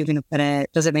are you going to put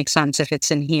it? Does it make sense if it's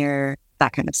in here?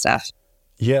 That kind of stuff.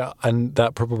 Yeah, and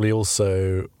that probably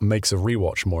also makes a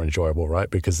rewatch more enjoyable, right?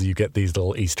 Because you get these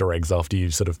little Easter eggs after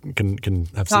you sort of can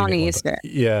have seen it. Easter.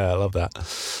 Yeah, I love that.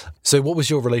 So what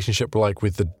was your relationship like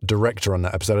with the director on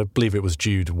that episode? I believe it was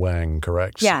Jude Wang,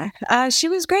 correct? Yeah, she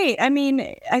was great. I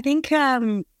mean, I think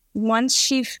once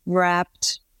she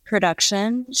wrapped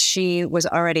production, she was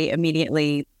already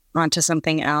immediately onto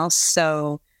something else.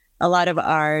 So a lot of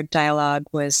our dialogue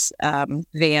was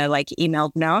via like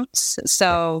emailed notes.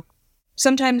 So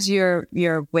sometimes you're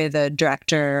with a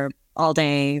director all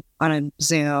day on a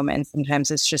Zoom, and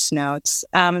sometimes it's just notes.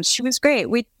 She was great.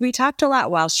 We talked a lot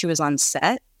while she was on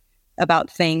set about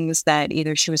things that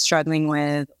either she was struggling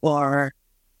with or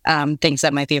things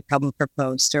that might be a problem for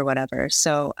post or whatever.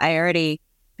 So I already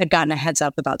had gotten a heads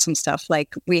up about some stuff.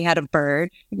 Like we had a bird,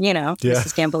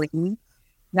 Mrs. Gambolini,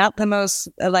 not the most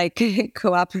like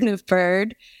cooperative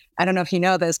bird. I don't know if you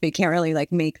know this, but you can't really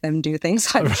like make them do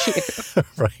things on you.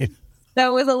 Right.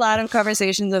 So with a lot of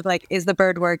conversations of like, is the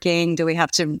bird working? Do we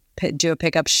have to do a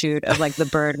pickup shoot of like the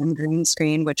bird on green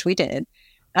screen, which we did.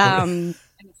 So,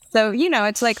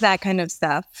 it's like that kind of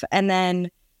stuff. And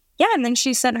then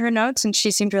she sent her notes and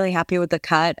she seemed really happy with the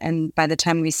cut. And by the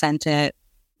time we sent it,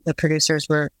 the producers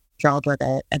were thrilled with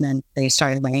it. And then they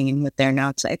started weighing in with their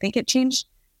notes. I think it changed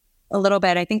a little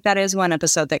bit. I think that is one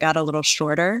episode that got a little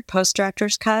shorter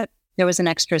post-director's cut. There was an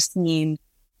extra scene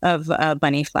of a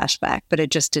bunny flashback, but it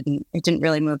didn't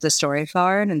really move the story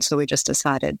forward. And so we just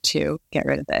decided to get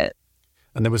rid of it.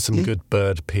 And there was some good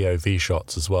bird POV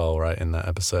shots as well, right, in that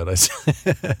episode.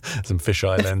 Some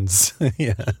fisheye lens.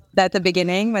 Yeah. At the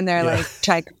beginning when they're like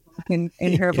trying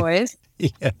in her voice.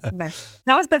 Yeah. That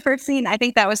was the first scene. I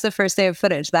think that was the first day of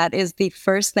footage. That is the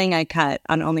first thing I cut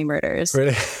on Only Murders.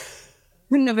 Really?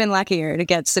 Couldn't have been luckier to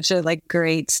get such a like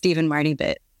great Stephen Marty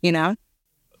bit,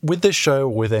 With this show,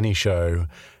 with any show,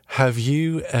 have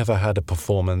you ever had a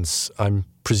performance,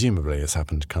 presumably it's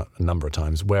happened a number of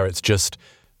times, where it's just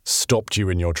stopped you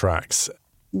in your tracks?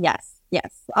 Yes.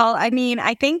 I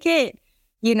think it,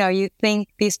 you think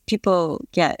these people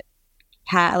get,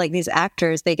 like these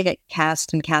actors, they get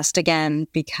cast and cast again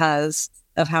because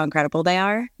of how incredible they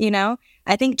are,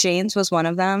 I think Jane's was one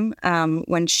of them.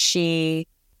 When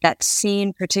that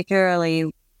scene particularly,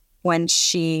 when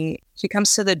she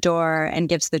comes to the door and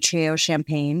gives the trio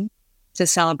champagne to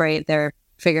celebrate their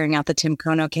figuring out the Tim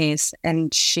Kono case.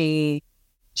 And she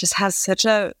just has such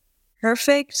a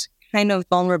perfect kind of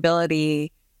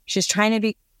vulnerability. She's trying to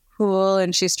be cool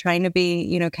and she's trying to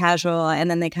be, casual. And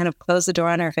then they kind of close the door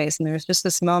on her face. And there's just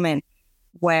this moment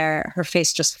where her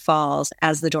face just falls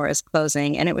as the door is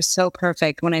closing. And it was so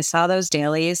perfect. When I saw those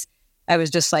dailies, I was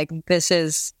just like, this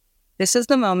is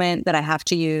the moment that I have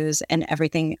to use, and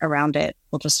everything around it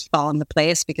will just fall into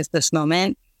place, because this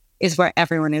moment is where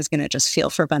everyone is going to just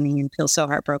feel for Bunny and feel so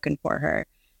heartbroken for her.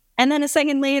 And then a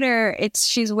second later,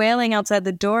 she's wailing outside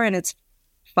the door, and it's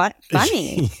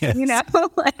funny,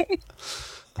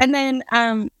 And then,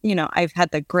 I've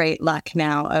had the great luck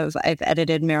now of I've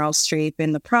edited Meryl Streep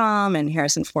in The Prom and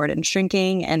Harrison Ford in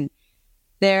Shrinking, and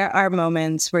there are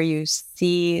moments where you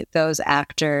see those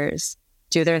actors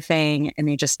do their thing and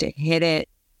they just hit it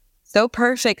so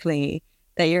perfectly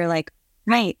that you're like,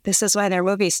 right, this is why they're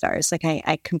movie stars. Like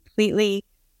I completely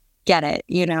get it.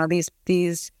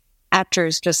 These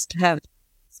actors just have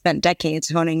spent decades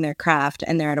honing their craft,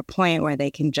 and they're at a point where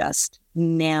they can just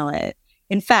nail it.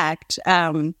 In fact,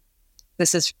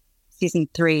 this is season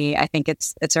 3. I think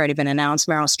it's already been announced.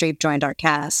 Meryl Streep joined our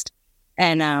cast,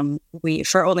 and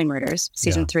for Only Murders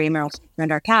season 3, Meryl Streep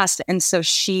joined our cast, and so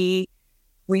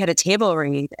we had a table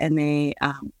read, and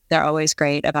they're always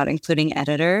great about including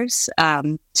editors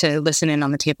to listen in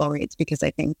on the table reads, because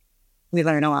I think we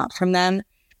learn a lot from them.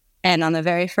 And on the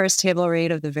very first table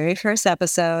read of the very first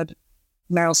episode,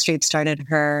 Meryl Streep started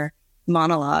her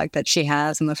monologue that she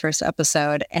has in the first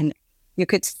episode, and you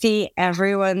could see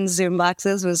everyone's Zoom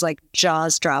boxes was like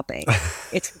jaws dropping.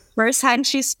 It's the first time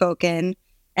she's spoken,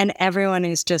 and everyone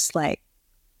is just like,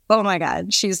 oh my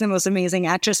God, she's the most amazing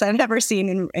actress I've ever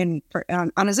seen on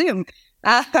a Zoom.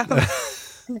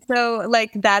 So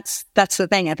like that's the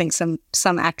thing. I think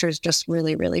some actors just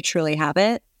really, really, truly have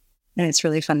it. And it's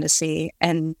really fun to see.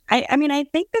 And I mean, I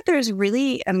think that there's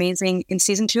really amazing in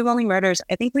season 2 of Only Murders.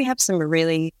 I think we have some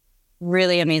really,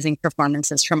 really amazing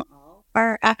performances from all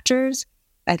our actors.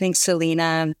 I think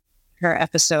Selena, her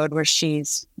episode where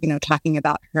she's, talking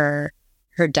about her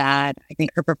dad, I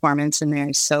think her performance in there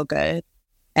is so good.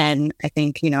 And I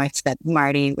think, I said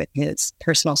Marty with his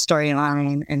personal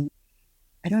storyline, and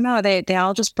I don't know, they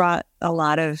all just brought a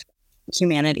lot of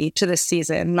humanity to this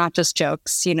season, not just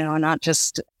jokes, not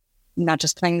just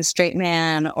playing the straight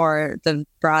man or the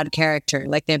broad character.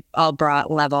 Like they all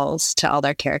brought levels to all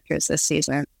their characters this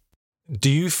season. Do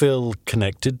you feel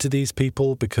connected to these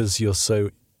people because you're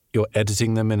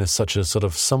editing them in such a sort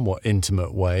of somewhat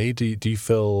intimate way? Do you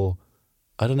feel,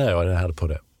 I don't know how to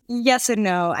put it. Yes and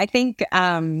no. I think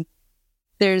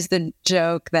there's the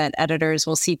joke that editors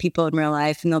will see people in real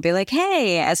life and they'll be like,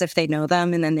 hey, as if they know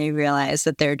them. And then they realize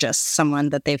that they're just someone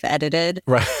that they've edited.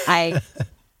 Right. I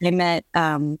met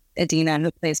Adina,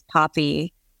 who plays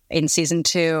Poppy in season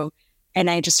 2. And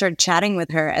I just started chatting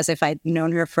with her as if I'd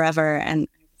known her forever. And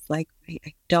I was like,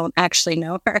 I don't actually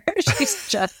know her. She's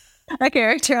just a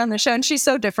character on the show. And she's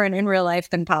so different in real life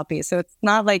than Poppy. So it's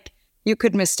not like you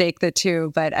could mistake the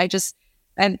two. But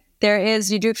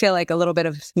you do feel like a little bit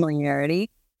of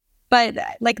familiarity. But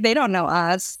like they don't know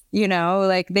us,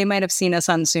 like they might have seen us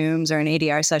on Zooms or in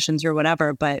ADR sessions or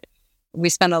whatever, but we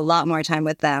spend a lot more time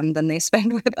with them than they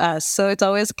spend with us. So it's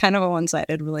always kind of a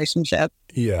one-sided relationship.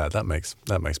 Yeah, that makes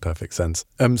perfect sense.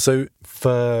 So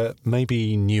for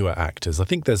maybe newer actors, I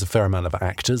think there's a fair amount of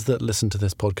actors that listen to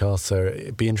this podcast, so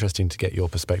it'd be interesting to get your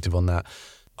perspective on that.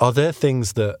 Are there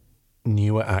things that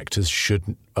newer actors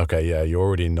should... Okay, yeah, you're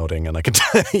already nodding and I can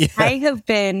tell. Yeah. I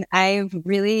think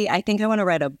I want to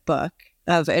write a book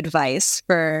of advice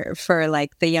for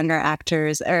like the younger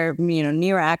actors or,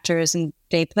 newer actors and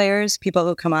day players, people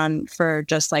who come on for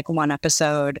just like one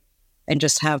episode and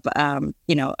just have,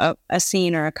 a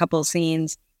scene or a couple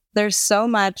scenes. There's so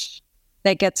much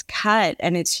that gets cut,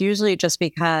 and it's usually just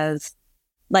because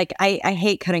like I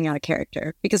hate cutting out a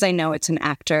character because I know it's an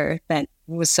actor that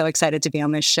was so excited to be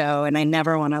on this show, and I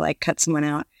never want to like cut someone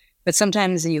out. But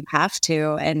sometimes you have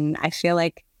to, and I feel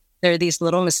like there are these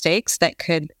little mistakes that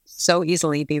could so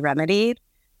easily be remedied.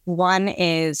 One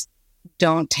is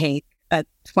don't take a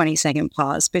 20-second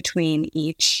pause between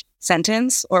each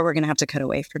sentence, or we're going to have to cut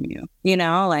away from you.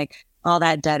 Like all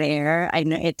that dead air. I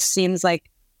know it seems like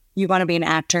you want to be an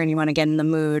actor and you want to get in the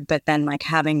mood, but then like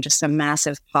having just a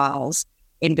massive pause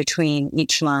in between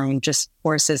each line just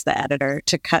forces the editor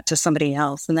to cut to somebody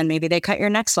else. And then maybe they cut your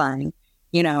next line,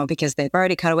 because they've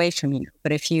already cut away from you.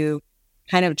 But if you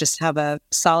kind of just have a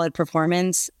solid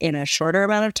performance in a shorter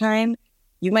amount of time,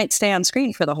 you might stay on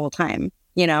screen for the whole time,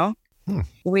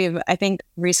 I think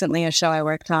recently a show I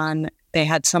worked on, they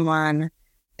had someone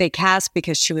they cast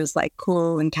because she was like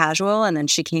cool and casual. And then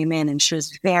she came in and she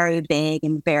was very big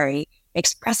and very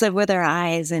expressive with her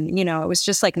eyes. And, it was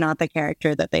just like not the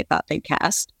character that they thought they'd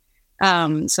cast.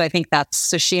 So I think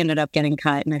so she ended up getting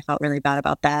cut, and I felt really bad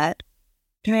about that.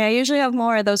 I usually have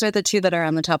more. Those are the two that are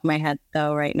on the top of my head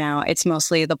though right now. It's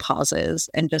mostly the pauses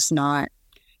and just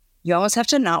you always have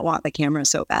to not want the camera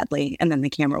so badly, and then the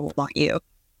camera will want you,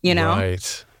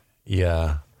 Right.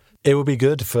 Yeah. It would be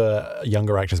good for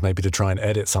younger actors maybe to try and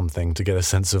edit something to get a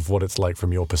sense of what it's like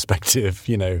from your perspective,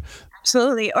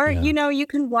 Absolutely. Or, you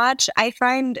can watch, I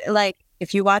find like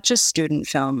if you watch a student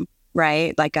film,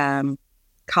 right? Like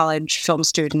college film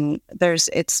student,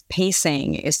 its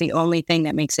pacing is the only thing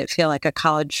that makes it feel like a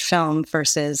college film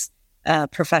versus a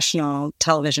professional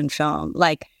television film.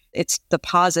 Like it's the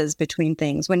pauses between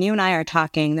things. When you and I are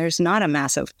talking, there's not a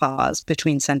massive pause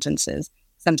between sentences.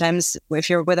 Sometimes if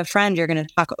you're with a friend, you're going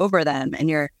to talk over them and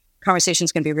your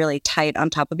conversation's going to be really tight on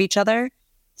top of each other.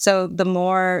 So the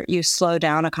more you slow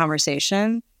down a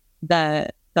conversation, the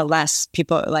less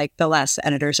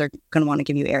editors are going to want to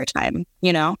give you airtime,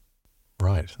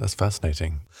 Right. That's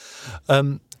fascinating.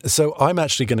 So I'm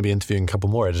actually going to be interviewing a couple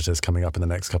more editors coming up in the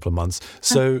next couple of months.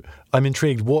 So I'm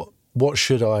intrigued. What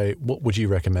would you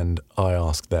recommend I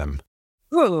ask them?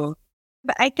 Ooh,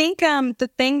 but I think the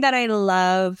thing that I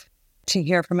love to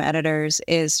hear from editors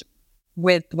is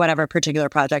with whatever particular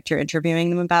project you're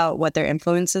interviewing them about, what their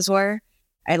influences were.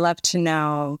 I love to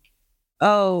know,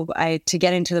 to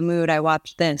get into the mood, I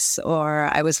watched this, or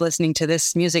I was listening to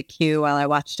this music cue while I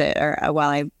watched it, or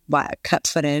while I cut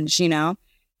footage,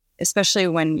 especially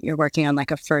when you're working on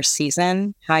like a first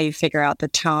season, how you figure out the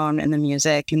tone and the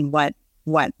music and what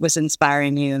was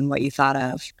inspiring you and what you thought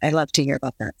of. I love to hear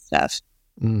about that stuff.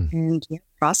 And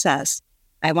process.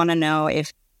 I want to know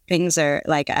if things are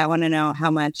like, I want to know how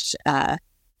much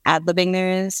ad-libbing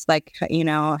there is, like,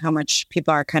 how much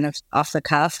people are kind of off the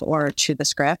cuff or to the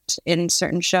script in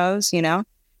certain shows,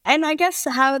 And I guess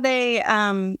how they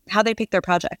pick their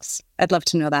projects. I'd love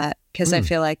to know that, because I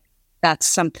feel like that's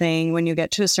something when you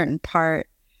get to a certain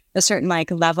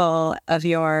like level of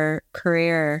your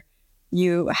career,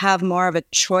 you have more of a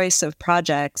choice of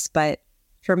projects. But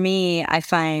for me, I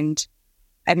find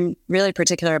I'm really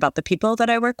particular about the people that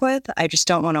I work with. I just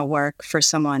don't want to work for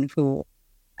someone who,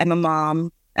 I'm a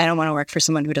mom. I don't want to work for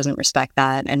someone who doesn't respect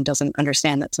that and doesn't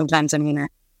understand that sometimes I'm going to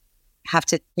have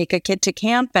to take a kid to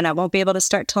camp and I won't be able to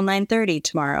start till 9:30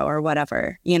 tomorrow or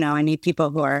whatever. I need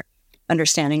people who are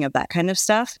understanding of that kind of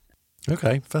stuff.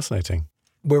 Okay, fascinating.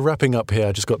 We're wrapping up here.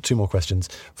 I just got 2 more questions.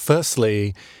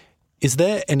 Firstly, is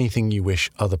there anything you wish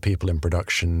other people in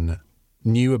production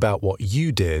knew about what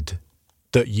you did,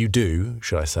 that you do,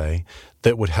 should I say,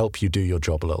 that would help you do your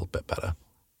job a little bit better?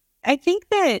 I think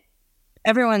that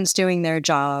everyone's doing their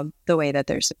job the way that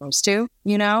they're supposed to.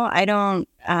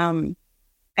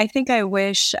 I think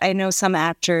I know some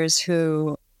actors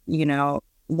who,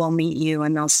 will meet you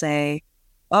and they'll say,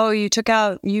 oh, you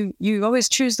always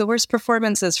choose the worst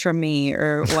performances from me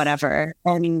or whatever.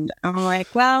 And I'm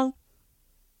like, well,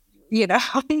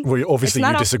 Well, obviously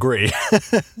you disagree.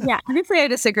 Yeah, obviously I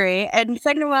disagree. And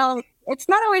second, well, it's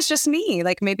not always just me.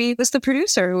 Like maybe it was the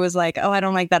producer who was like, oh, I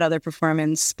don't like that other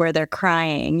performance where they're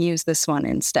crying. Use this one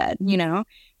instead.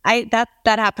 That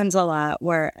happens a lot,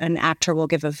 where an actor will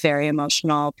give a very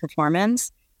emotional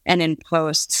performance, and in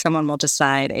post, someone will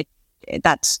decide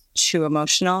that's too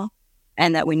emotional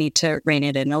and that we need to rein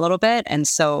it in a little bit. And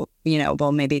so,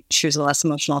 we'll maybe choose a less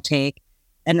emotional take.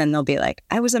 And then they'll be like,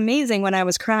 I was amazing when I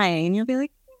was crying. And you'll be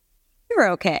like,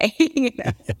 you're okay.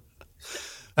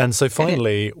 And so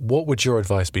finally, what would your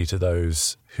advice be to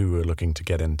those who are looking to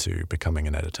get into becoming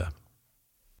an editor?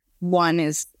 One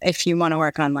is, if you want to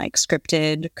work on like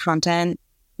scripted content,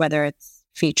 whether it's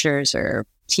features or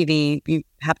TV, you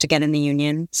have to get in the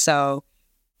union. So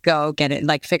go get it,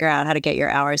 like figure out how to get your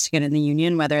hours to get in the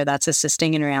union, whether that's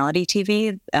assisting in reality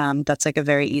TV. That's like a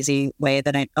very easy way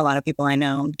that a lot of people I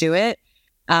know do it.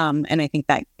 And I think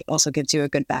that also gives you a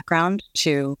good background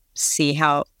to see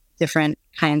how different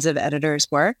kinds of editors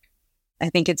work. I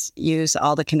think it's use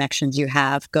all the connections you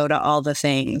have, go to all the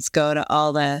things, go to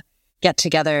all the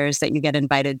get-togethers that you get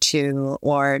invited to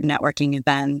or networking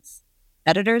events.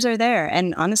 Editors are there.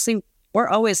 And honestly, we're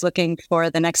always looking for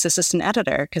the next assistant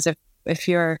editor, because if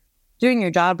you're doing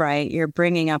your job right, you're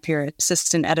bringing up your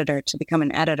assistant editor to become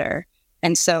an editor.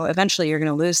 And so eventually you're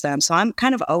going to lose them. So I'm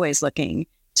kind of always looking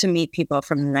to meet people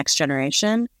from the next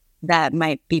generation that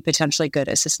might be potentially good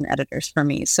assistant editors for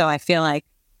me. So I feel like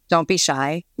don't be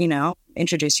shy,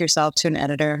 introduce yourself to an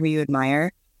editor who you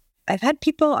admire. I've had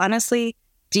people honestly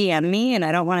DM me, and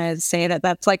I don't want to say that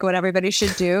that's like what everybody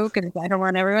should do, because I don't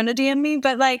want everyone to DM me.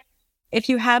 But like, if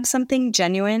you have something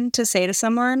genuine to say to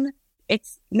someone,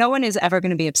 no one is ever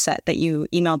going to be upset that you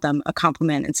emailed them a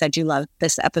compliment and said you loved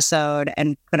this episode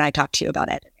and could I talk to you about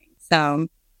editing. So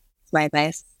it's my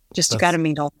advice. You got to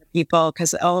meet all the people,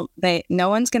 because no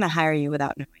one's going to hire you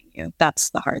without knowing you.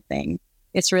 That's the hard thing.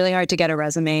 It's really hard to get a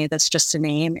resume that's just a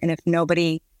name, and if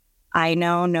nobody I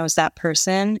know knows that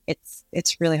person,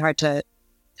 it's really hard to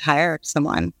hire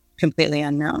someone completely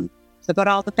unknown. So go to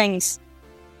all the things.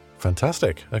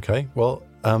 Fantastic. Okay. Well,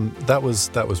 that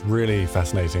was really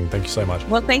fascinating. Thank you so much.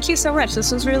 Well, thank you so much.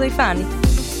 This was really fun.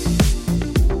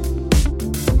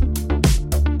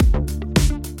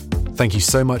 Thank you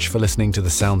so much for listening to the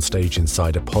Soundstage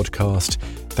Insider podcast.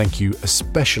 Thank you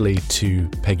especially to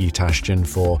Peggy Tachdjian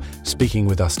for speaking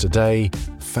with us today.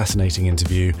 Fascinating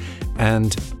interview.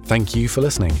 And thank you for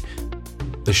listening.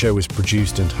 The show is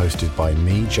produced and hosted by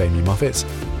me, Jamie Moffett,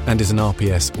 and is an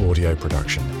RPS audio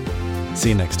production. See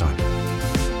you next time.